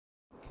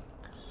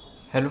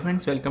Hello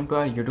friends, welcome to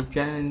our YouTube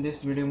channel. In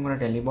this video I'm going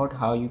to tell you about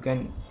how you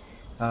can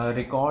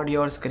record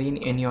your screen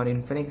in your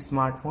INFINIX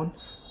smartphone.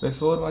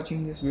 Before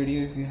watching this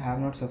video, if you have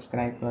not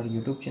subscribed to our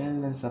YouTube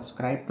channel, then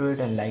subscribe to it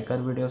and like our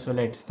video. So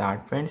let's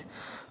start friends.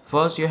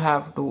 First you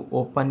have to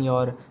open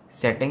your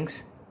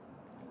settings,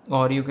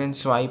 or you can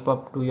swipe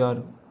up to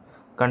your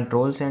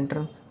control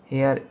center.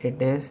 Here it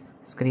is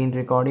screen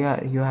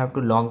recorder. You have to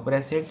long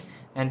press it,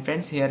 and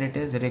friends, here it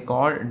is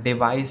record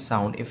device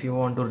sound. If you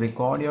want to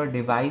record your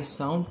device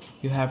sound,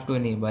 you have to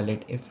enable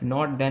it. If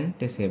not, then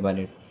disable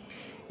it.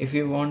 If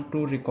you want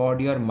to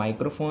record your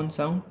microphone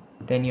sound,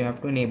 then you have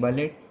to enable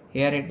it.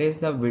 Here it is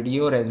the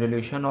video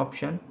resolution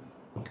option,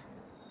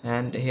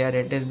 and here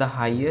it is the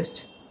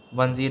highest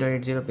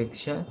 1080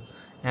 pixel,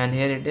 and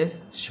here it is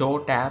show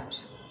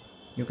tabs.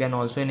 You can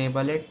also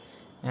enable it,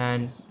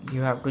 and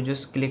you have to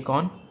just click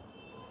on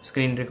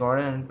screen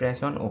recorder and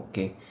press on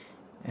OK,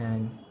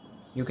 and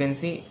you can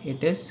see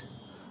it is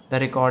the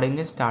recording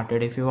is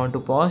started. If you want to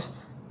pause,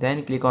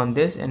 then click on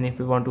this, and if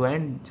you want to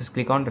end, just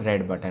click on the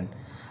red button.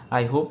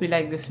 I hope you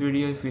like this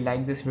video. If you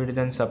like this video,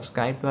 then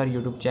subscribe to our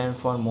YouTube channel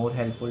for more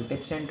helpful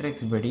tips and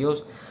tricks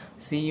videos.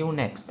 See you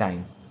next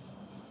time.